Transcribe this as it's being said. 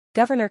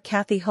Governor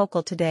Kathy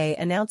Hochul today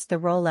announced the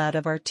rollout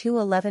of our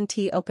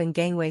 211T open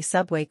gangway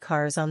subway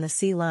cars on the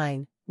C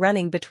line,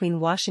 running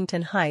between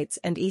Washington Heights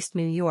and East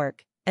New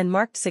York, and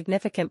marked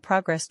significant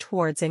progress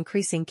towards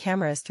increasing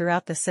cameras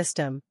throughout the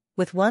system,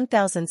 with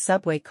 1,000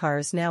 subway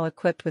cars now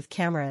equipped with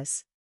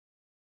cameras.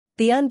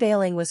 The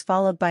unveiling was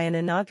followed by an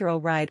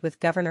inaugural ride with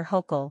Governor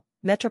Hochul,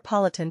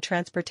 Metropolitan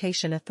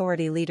Transportation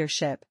Authority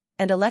leadership,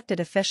 and elected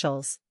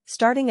officials,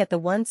 starting at the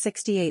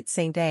 168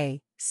 St.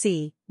 A.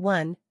 C.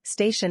 1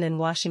 station in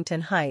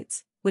Washington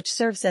Heights, which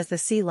serves as the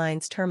C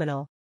Line's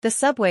terminal. The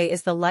subway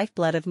is the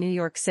lifeblood of New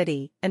York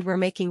City, and we're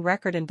making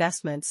record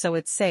investments so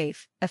it's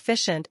safe,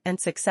 efficient, and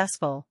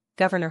successful,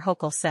 Governor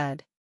Hochul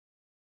said.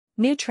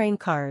 New train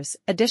cars,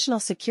 additional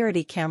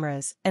security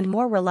cameras, and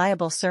more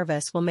reliable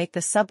service will make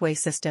the subway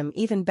system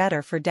even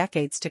better for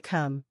decades to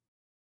come.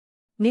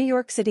 New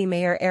York City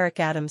Mayor Eric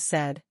Adams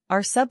said,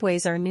 "Our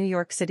subways are New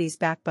York City's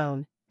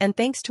backbone, and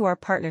thanks to our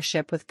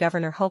partnership with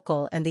Governor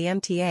Hochul and the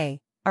MTA,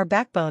 our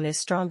backbone is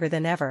stronger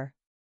than ever.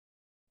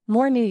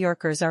 More New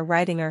Yorkers are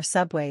riding our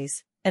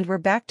subways, and we're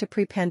back to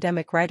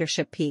pre-pandemic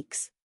ridership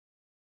peaks.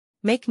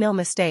 Make no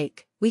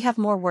mistake, we have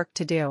more work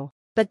to do,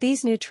 but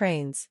these new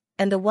trains,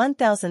 and the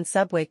 1,000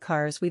 subway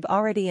cars we've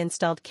already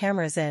installed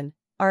cameras in,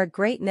 are a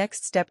great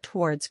next step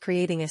towards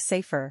creating a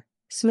safer,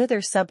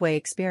 smoother subway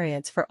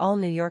experience for all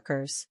New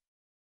Yorkers."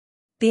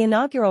 The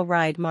inaugural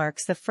ride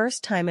marks the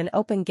first time an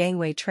open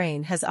gangway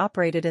train has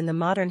operated in the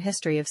modern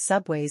history of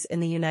subways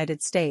in the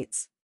United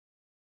States.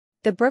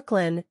 The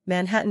Brooklyn,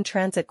 Manhattan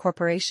Transit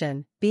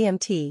Corporation,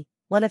 BMT,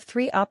 one of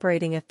three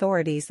operating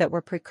authorities that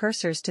were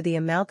precursors to the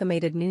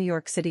amalgamated New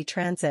York City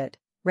Transit,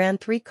 ran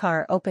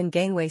three-car open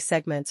gangway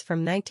segments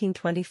from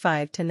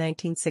 1925 to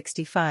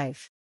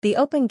 1965. The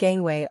open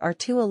gangway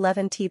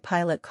R211T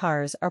pilot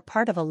cars are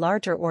part of a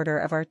larger order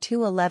of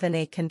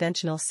R211A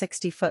conventional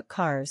 60-foot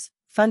cars,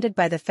 funded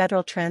by the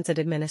Federal Transit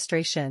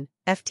Administration,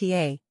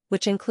 FTA,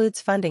 which includes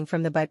funding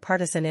from the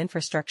Bipartisan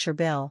Infrastructure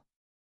Bill.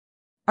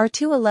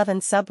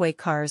 R211 subway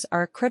cars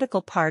are a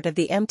critical part of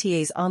the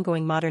MTA's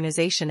ongoing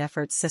modernization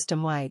efforts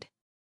system-wide.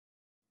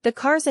 The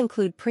cars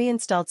include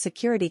pre-installed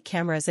security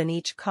cameras in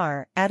each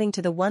car, adding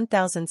to the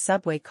 1,000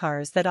 subway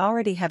cars that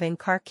already have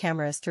in-car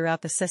cameras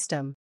throughout the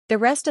system. The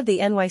rest of the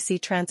NYC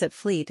Transit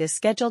fleet is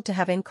scheduled to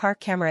have in-car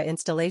camera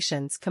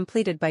installations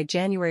completed by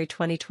January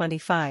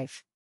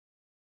 2025.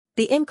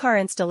 The in-car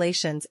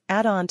installations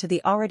add on to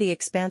the already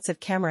expansive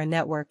camera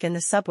network in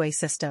the subway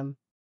system.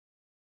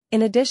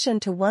 In addition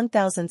to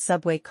 1,000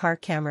 subway car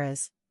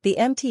cameras, the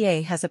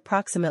MTA has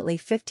approximately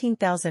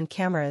 15,000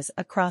 cameras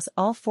across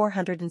all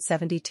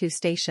 472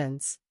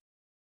 stations.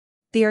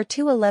 The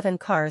R211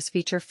 cars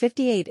feature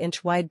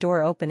 58-inch wide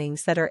door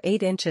openings that are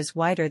 8 inches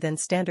wider than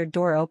standard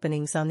door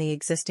openings on the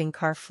existing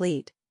car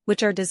fleet,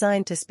 which are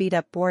designed to speed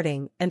up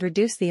boarding and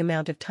reduce the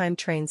amount of time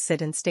trains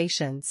sit in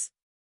stations.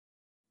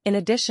 In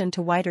addition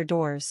to wider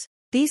doors,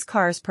 these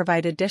cars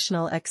provide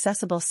additional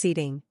accessible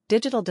seating,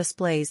 digital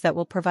displays that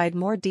will provide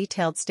more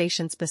detailed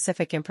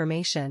station-specific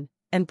information,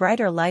 and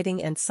brighter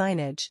lighting and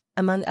signage,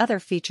 among other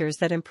features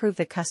that improve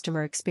the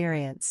customer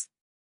experience.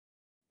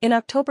 In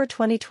October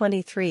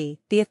 2023,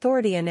 the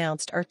authority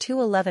announced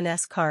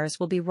R211S cars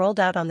will be rolled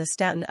out on the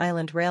Staten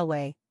Island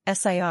Railway,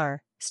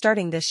 SIR,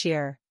 starting this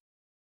year.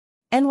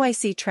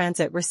 NYC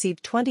Transit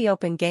received 20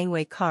 open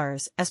gangway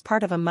cars as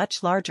part of a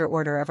much larger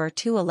order of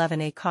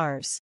R211A cars.